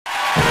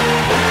Welcome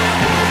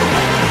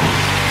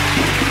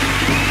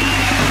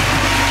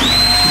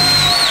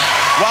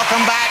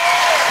back.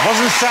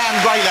 Wasn't Seann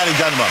great, ladies and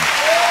gentlemen?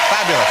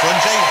 Fabulous,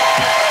 wasn't she?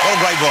 What a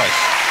great voice.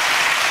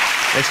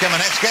 Let's get my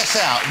next guest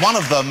out. One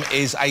of them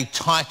is a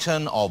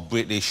titan of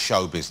British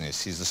show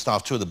business. He's the star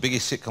of two of the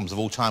biggest sitcoms of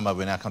all time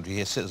over in our country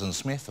here, Citizen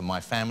Smith and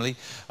My Family.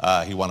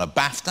 He won a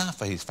BAFTA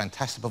for his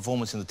fantastic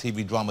performance in the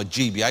TV drama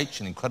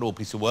GBH, an incredible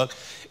piece of work.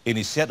 In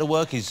his theatre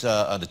work, he's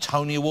earned a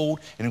Tony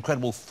Award, an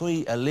incredible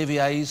 3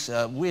 Oliviers.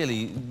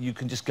 Really, you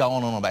can just go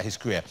on and on about his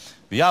career.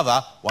 The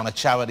other won a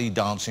charity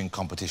dancing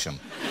competition.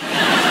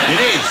 It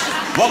is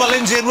Robert,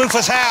 Lindsay and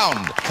Rufus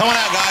Hound. Come on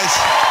out, guys.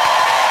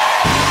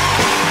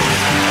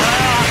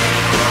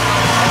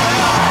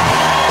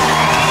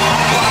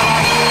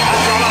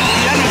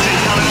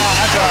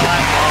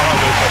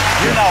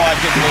 You know I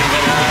didn't leave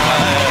it.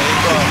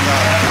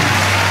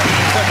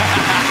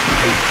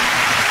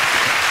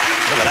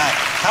 Look at that.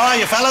 How are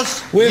you,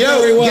 fellas? We're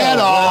very well. Get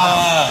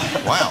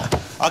on. Wow.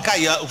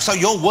 OK, so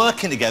you're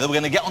working together. We're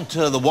going to get on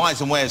to the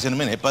whys and wheres in a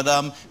minute.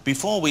 But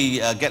before we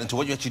get into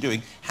what you're actually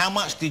doing, how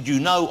much did you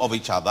know of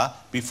each other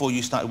before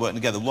you started working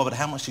together? Robert,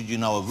 how much did you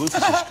know of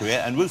Rufus's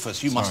career? And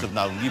Rufus, you must have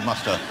known, you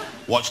must have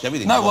watched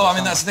everything. No, well, I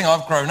mean, that's the thing.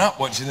 I've grown up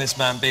watching this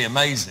man be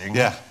amazing.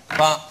 Yeah.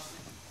 But,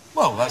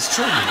 well, that's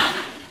true.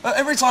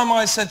 Every time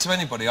I said to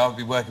anybody I would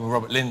be working with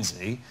Robert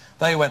Lindsay,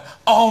 they went,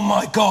 oh,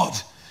 my God,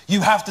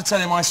 you have to tell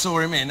him I saw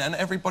him in. And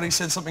everybody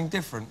said something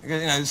different. You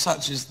know,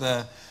 such is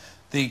the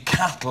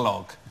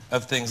catalogue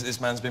of things that this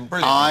man's been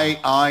brilliant.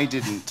 I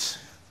didn't,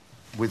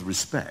 with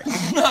respect.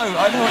 No,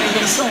 I know what you're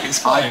going to say. It's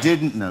fine. I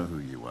didn't know who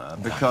you were,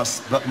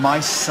 but my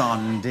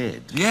son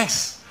did.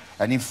 Yes.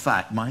 And in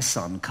fact, my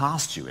son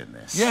cast you in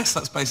this. Yes,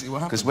 that's basically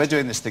what happened. Because we're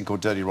doing this thing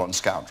called Dirty Rotten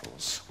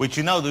Scoundrels. Which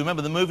you know,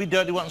 remember the movie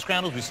Dirty Rotten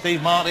Scoundrels with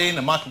Steve Martin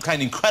and Michael Caine?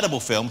 Incredible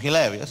film,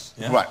 hilarious.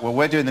 Yeah. Right, well,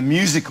 we're doing the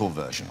musical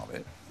version of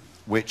it,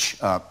 which,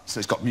 so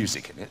it's got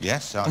music in it.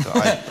 Yes, I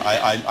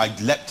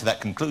leapt to that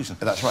conclusion.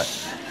 That's right.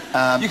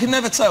 You can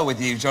never tell with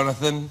you,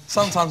 Jonathan.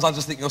 Sometimes I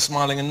just think you're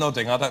smiling and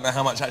nodding. I don't know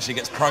how much actually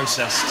gets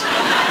processed.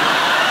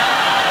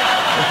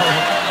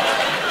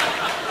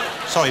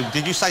 Sorry,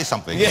 did you say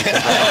something? Yeah.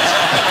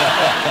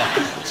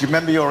 Do you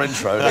remember your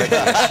intro?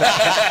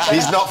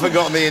 He's not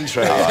forgotten the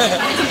intro.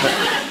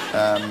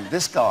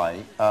 This guy,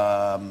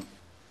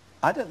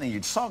 I don't think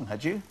you'd sung,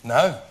 had you?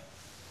 No.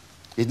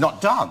 You'd not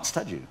danced,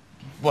 had you?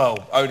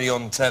 Well, only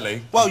on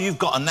telly. Well, you've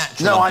got a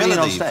natural ability. No, I mean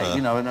on stage,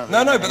 you know. No,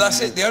 but that's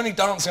it. The only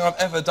dancing I've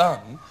ever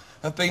done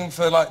have been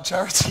for, like,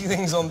 charity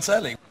things on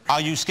telly. Are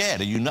you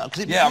scared? Are you not?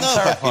 Yeah, I'm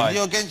terrified.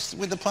 You're against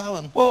with the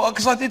poem. Well,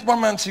 because I did One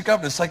Man, Two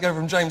Governors take over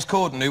from James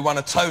Corden, who won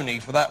a Tony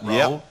for that role.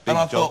 Yep, and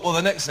I thought, well,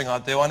 the next thing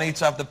I'd do, I need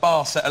to have the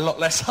bar set a lot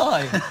less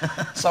high.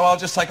 So I'll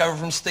just take over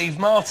from Steve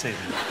Martin.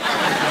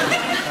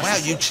 Wow,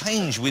 you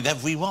change with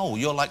every role.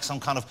 You're like some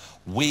kind of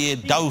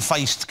weird,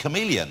 dough-faced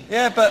chameleon.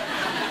 Yeah, but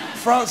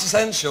Francis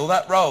Henshaw,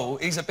 that role,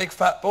 he's a big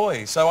fat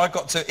boy, so I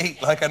got to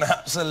eat like an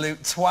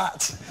absolute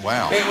twat.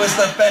 Wow. It was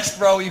the best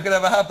role you could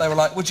ever have. They were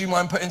like, would you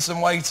mind putting some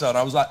weight on?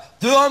 I was like,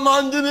 do I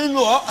mind doing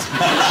what?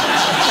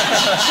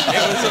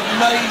 It was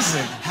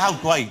amazing. How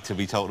great to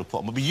be told to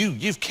put on. But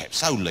you've kept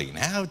so lean.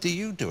 How do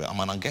you do it? I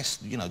mean, I guess,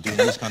 you know, doing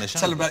this kind of show.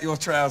 Tell about your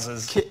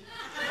trousers. What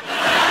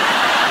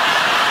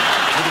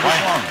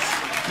ones?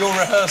 Your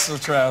rehearsal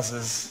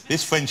trousers.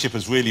 This friendship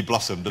has really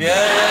blossomed, hasn't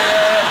Yeah.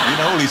 it? You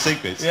know all these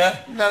secrets. Yeah.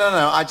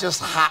 No. I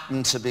just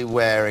happened to be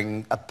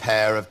wearing a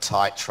pair of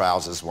tight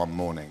trousers one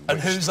morning. And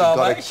whose are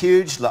got they? a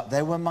huge lot.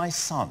 They were my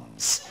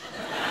son's.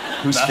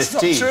 Who's That's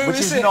 15, not true, which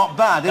is it? not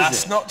bad, is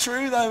That's it? not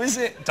true, though, is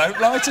it? Don't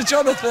lie to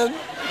Jonathan.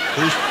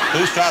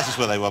 Whose trousers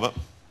were they, Robert?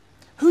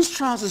 Whose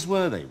trousers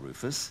were they,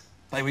 Rufus?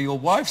 They were your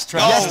wife's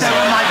trousers. Yes, they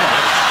were my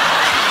wife's.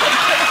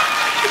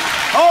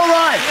 All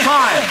right,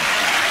 fine.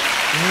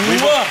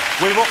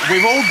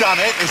 We've all done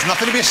it. There's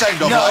nothing to be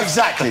ashamed of. No,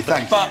 exactly,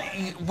 thank you. But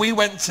we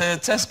went to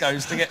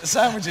Tesco's to get the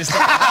sandwiches,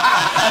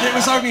 and it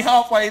was only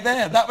halfway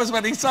there. That was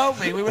when he told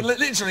me. We were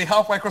literally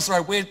halfway across the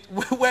road.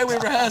 Where we're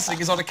rehearsing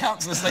is on a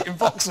council estate in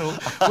Vauxhall.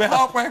 We're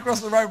halfway across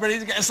the road ready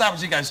to get a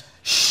sandwich. He goes,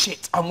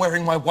 shit, I'm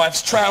wearing my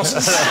wife's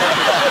trousers. No,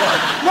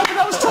 but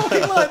I was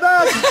talking like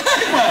that.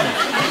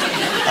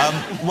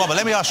 Robert,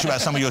 let me ask you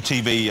about some of your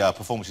TV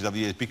performances over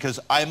the years, because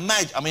I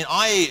imagine, I mean,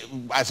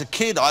 as a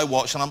kid, I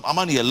watched, and I'm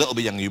only a little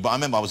bit younger than you, but I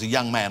remember I was a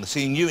young man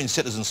seeing you in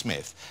Citizen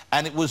Smith,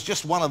 and it was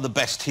just one of the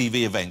best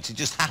TV events. It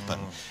just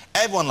happened.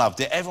 Everyone loved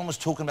it. Everyone was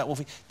talking about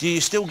Wolfie. Do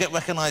you still get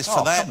recognised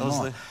for that? Come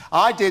on.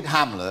 I did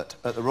Hamlet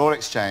at the Royal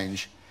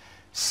Exchange,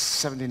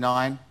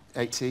 79,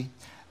 80,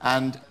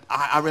 and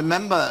I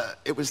remember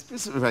this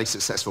was a very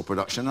successful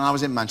production, and I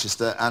was in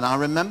Manchester, and I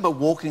remember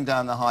walking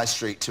down the high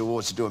street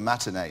to do a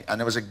matinee, and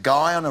there was a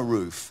guy on a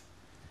roof,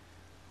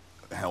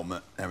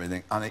 helmet,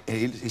 everything, and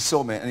he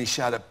saw me and he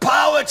shouted,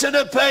 "Power to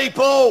the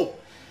people!"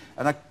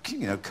 And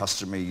you know,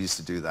 customary used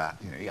to do that.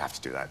 You know, you have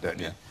to do that, don't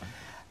you?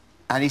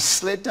 And he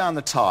slid down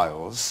the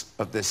tiles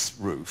of this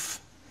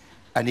roof,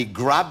 and he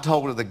grabbed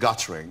hold of the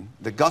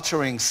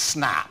guttering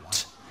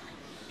snapped.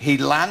 He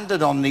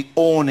landed on the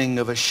awning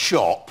of a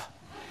shop.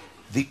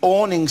 The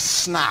awning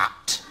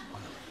snapped.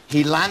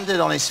 he landed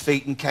on his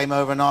feet and came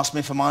over and asked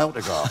me for my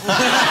autograph.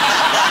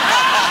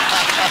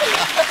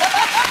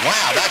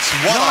 Wow, that's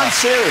what. No, I'm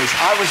serious.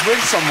 I was with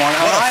someone.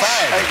 What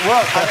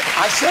a fag.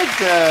 I said,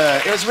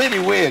 it was really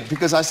weird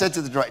because I said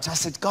to the director, I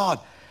said, God,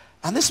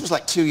 and this was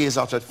like 2 years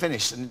after I'd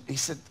finished, and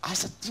I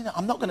said, you know,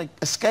 I'm not going to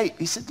escape.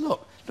 He said,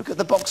 look at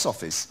the box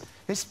office.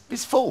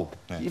 It's full.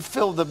 Yeah. You've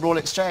filled the Royal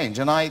Exchange.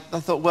 And I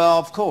thought, well,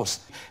 of course.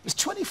 It was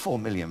 24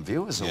 million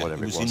viewers or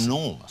whatever it was. It was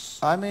enormous.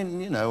 I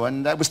mean, you know,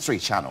 and that was 3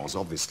 channels,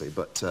 obviously,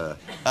 but...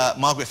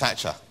 Margaret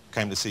Thatcher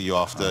came to see you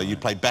after you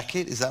played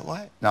Beckett, is that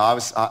right? No,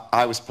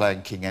 I was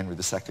playing King Henry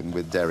II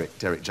with Derek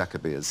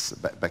Jacobi as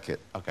Beckett.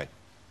 Okay.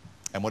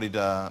 And what did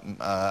our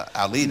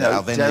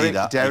leader,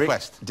 leader,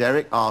 request?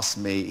 Derek asked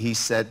me, he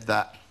said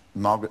that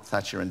Margaret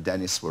Thatcher and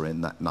Dennis were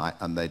in that night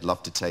and they'd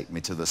love to take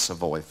me to the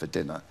Savoy for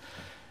dinner.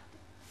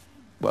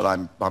 Well,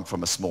 I'm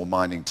from a small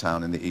mining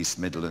town in the East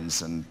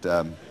Midlands and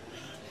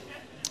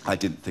I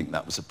didn't think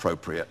that was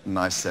appropriate and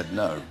I said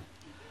no.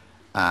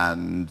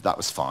 And that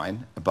was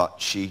fine, but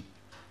she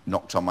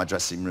knocked on my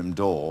dressing room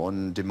door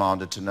and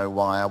demanded to know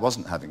why I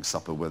wasn't having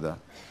supper with her.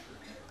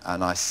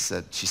 And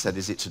she said,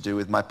 is it to do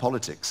with my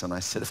politics? And I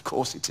said, of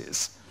course it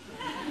is.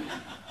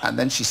 And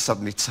then she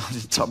suddenly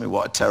started to tell me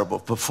what a terrible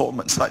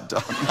performance I'd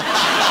done.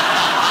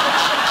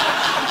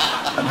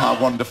 And how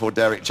wonderful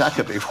Derek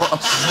Jacobi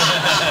was.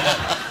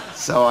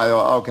 So I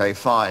thought, okay,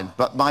 fine.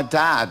 But my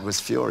dad was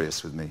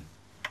furious with me.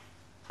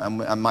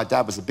 And my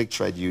dad was a big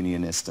trade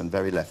unionist and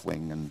very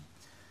left-wing and,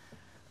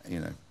 you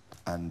know,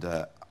 and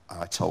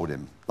I told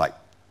him, like,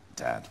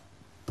 Dad,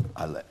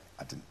 I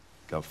didn't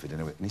go for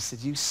dinner with... And he said,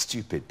 you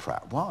stupid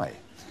prat, why?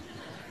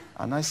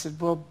 And I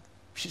said, well,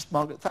 she's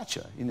Margaret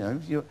Thatcher, you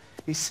know.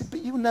 He said,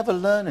 but you'll never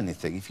learn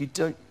anything if you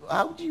don't...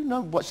 How do you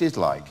know what she's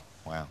like?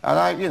 Wow.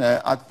 And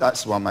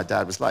that's why my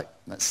dad was like,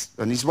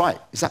 and he's right.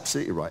 He's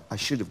absolutely right. I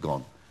should have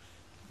gone.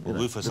 Well,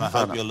 Rufus, I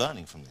hope you're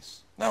learning from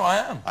this. No, I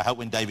am. I hope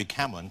when David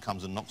Cameron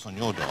comes and knocks on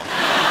your door...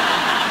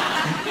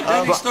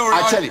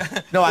 I tell you,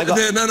 no, I got...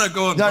 No,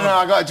 go on. No,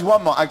 I got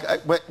one more.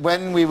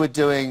 When we were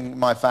doing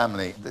My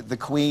Family, the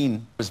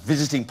Queen was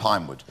visiting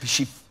Pinewood.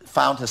 She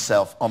found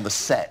herself on the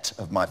set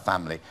of My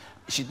Family.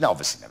 She'd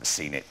obviously never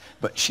seen it,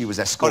 but she was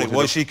escorted...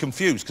 Was she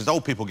confused? Because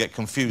old people get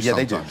confused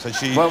sometimes.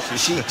 They do.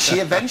 So she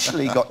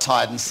eventually got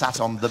tired and sat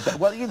on the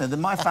bed. Well, you know, the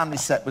My Family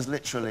set was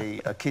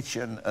literally a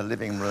kitchen, a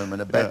living room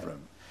and a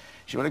bedroom. Yeah.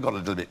 She would have got a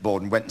little bit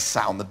bored and went and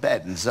sat on the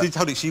bed. And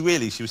she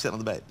was sitting on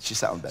the bed? She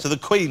sat on the bed. So the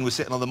Queen was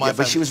sitting on the My Family...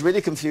 but she was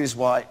really confused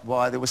why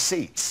there were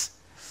seats.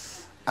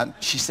 And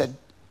she said,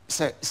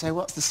 so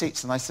what's the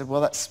seats? And I said,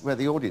 well, that's where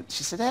the audience...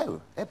 She said, oh,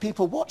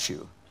 people watch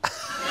you.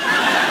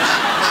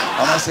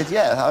 And I said,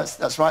 yeah,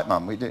 that's right,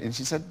 Mum. We do. And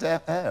she said,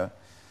 oh.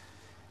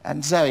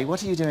 And Zoe,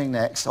 what are you doing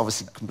next?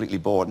 Obviously completely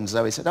bored. And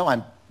Zoe said, oh,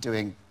 I'm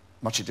doing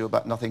Much Ado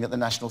About Nothing at the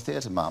National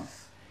Theatre, Mum.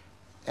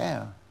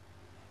 Oh.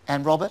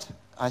 And Robert?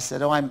 I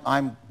said, oh,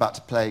 I'm about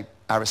to play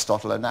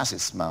Aristotle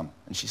Onassis, Mum.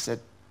 And she said,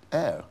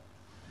 oh.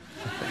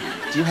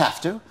 Do you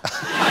have to?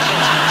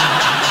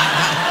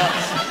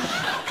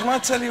 Can I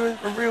tell you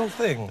a real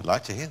thing? I'd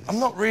like to hear this. I'm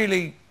not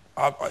really...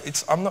 I'm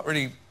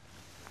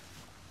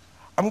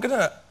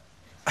gonna...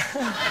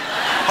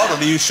 Hold on,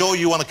 are you sure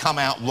you want to come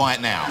out right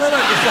now? No,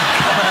 just don't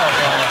come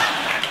out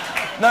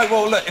right now. No,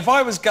 well, look, if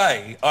I was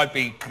gay, I'd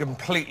be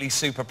completely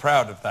super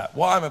proud of that.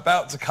 What I'm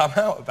about to come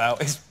out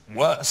about is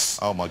worse.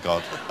 Oh, my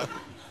God.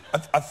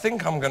 I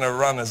think I'm going to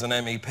run as an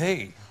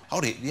MEP.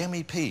 Hold it, the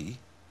MEP?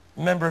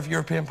 Member of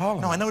European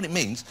Parliament. No, I know what it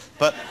means,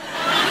 but...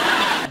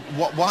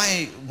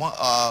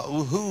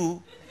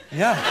 who?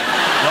 Yeah.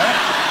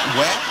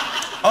 Where?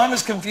 I'm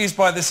as confused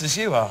by this as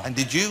you are. And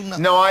did you...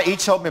 No, he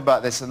told me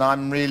about this, and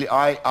I'm really...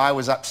 I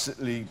was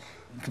absolutely,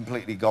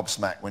 completely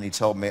gobsmacked when he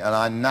told me, and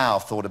I now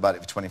thought about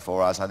it for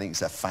 24 hours. I think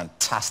it's a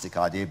fantastic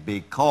idea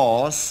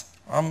because...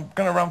 I'm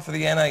going to run for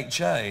the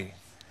NHA.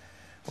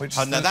 Which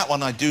now that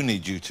one I do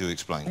need you to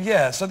explain.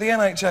 Yeah, so the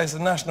NHA is the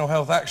National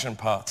Health Action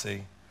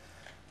Party,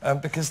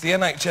 because the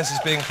NHS is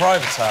being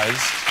privatised.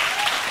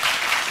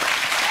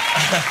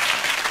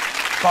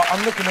 But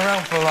I'm looking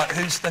around for, like,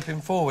 who's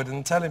stepping forward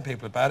and telling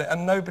people about it,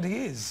 and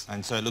nobody is.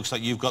 And so it looks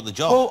like you've got the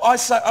job. Well, I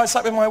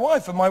sat with my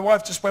wife, and my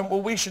wife just went,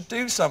 well, we should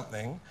do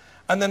something.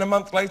 And then a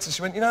month later,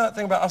 she went, you know that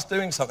thing about us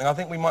doing something? I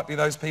think we might be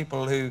those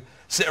people who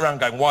sit around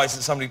going, why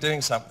isn't somebody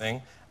doing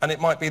something? And it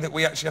might be that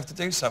we actually have to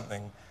do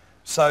something.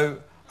 So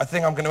I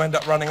think I'm going to end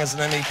up running as an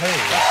MEP.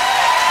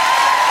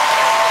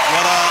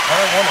 I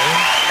don't want to.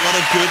 What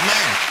a good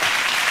man.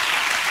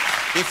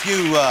 If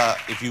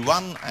you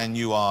run and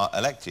you are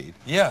elected,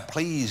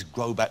 please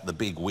grow back the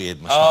big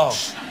weird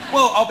moustache. Oh,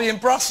 well, I'll be in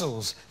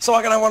Brussels, so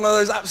I can have one of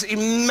those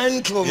absolutely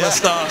mental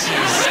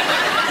moustaches.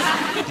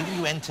 Didn't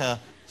you enter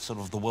sort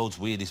of the world's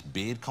weirdest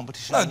beard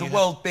competition? No, the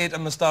World Beard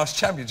and Moustache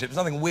Championship. There's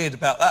nothing weird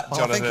about that,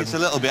 Jonathan. I think it's a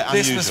little bit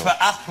unusual. This was for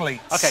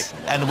athletes. Okay,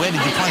 and where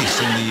did you place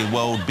in the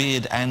World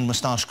Beard and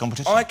Moustache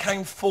competition? I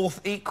came 4th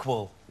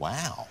equal.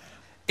 Wow.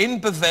 In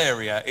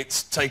Bavaria,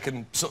 it's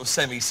taken sort of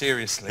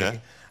semi-seriously. Yeah.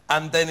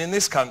 And then in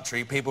this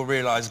country, people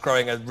realised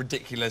growing a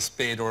ridiculous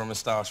beard or a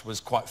moustache was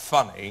quite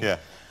funny. Yeah.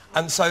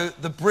 And so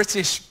the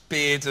British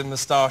beard and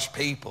moustache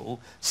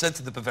people said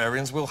to the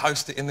Bavarians, we'll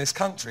host it in this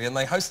country. And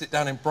they hosted it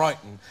down in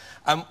Brighton.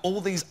 And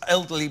all these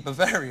elderly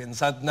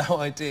Bavarians had no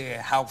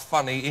idea how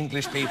funny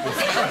English people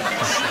found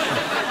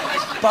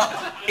it. But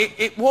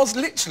it was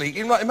literally,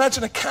 you know,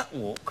 imagine a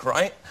catwalk,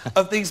 right,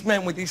 of these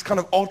men with these kind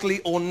of oddly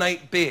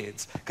ornate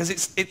beards.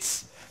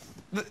 Because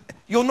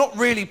you're not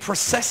really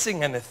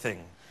processing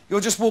anything. You're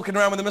just walking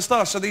around with a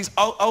moustache. So these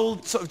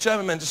old sort of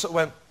German men just sort of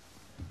went...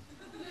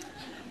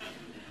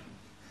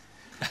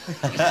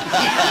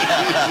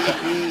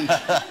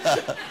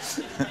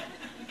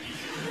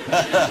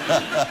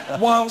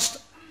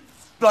 Whilst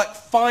like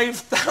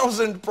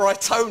 5,000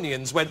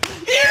 Brightonians went,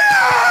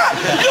 yeah!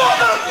 You're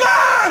the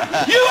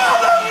man! You are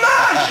the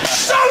man!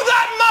 Show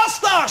that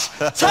moustache!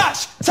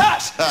 Tash!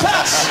 Tash!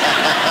 Tash!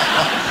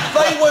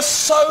 They were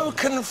so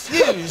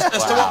confused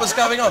as to what was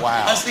going on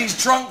as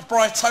these drunk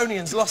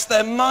Brightonians lost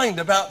their mind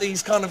about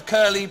these kind of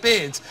curly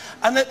beards.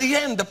 And at the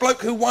end, the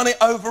bloke who won it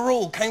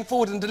overall came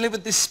forward and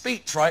delivered this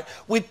speech, right,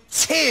 with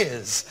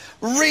tears,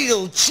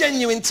 real,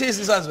 genuine tears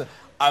in his eyes.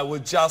 I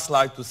would just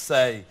like to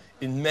say,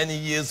 in many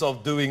years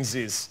of doing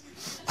this,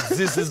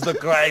 this is the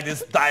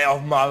greatest day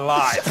of my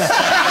life. And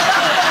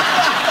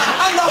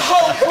the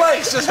whole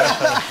place just went,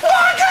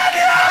 fucking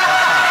yeah!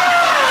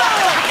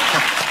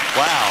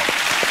 Wow.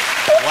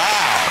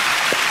 Wow.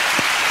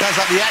 Sounds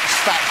like the X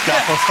Factor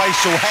for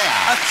facial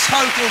hair. A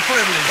total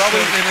privilege. Well,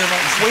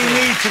 we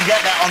need to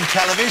get that on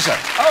television.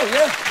 Oh,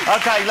 yeah.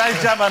 OK, ladies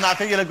and gentlemen, I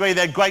think you'll agree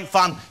they're great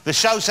fun. The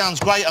show sounds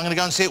great. I'm going to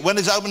go and see it. When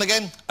does it open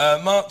again?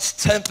 March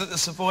 10th at the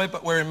Savoy,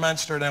 but we're in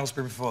Manchester and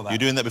Aylesbury before that. You're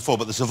doing that before,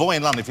 but the Savoy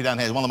in London, if you're down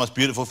here, is one of the most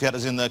beautiful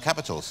theatres in the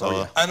capital.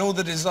 So, And all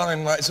the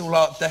design, like, it's all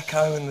Art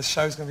Deco and the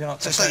show's going to be Art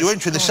Deco. It's like you're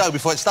entering the show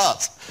before it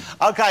starts.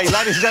 OK,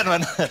 ladies and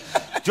gentlemen,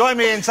 join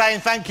me in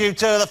saying thank you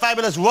to the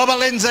fabulous Robert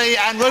Lindsay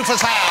and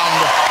Rufus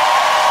Hound.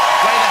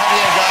 Great to have you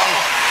here, guys.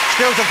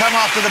 Still to come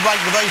after the break,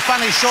 the very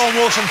funny Seann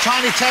Walsh and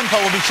Tinie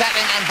Tempah will be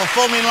chatting and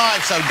performing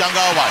live, so don't go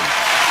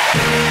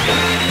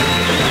away.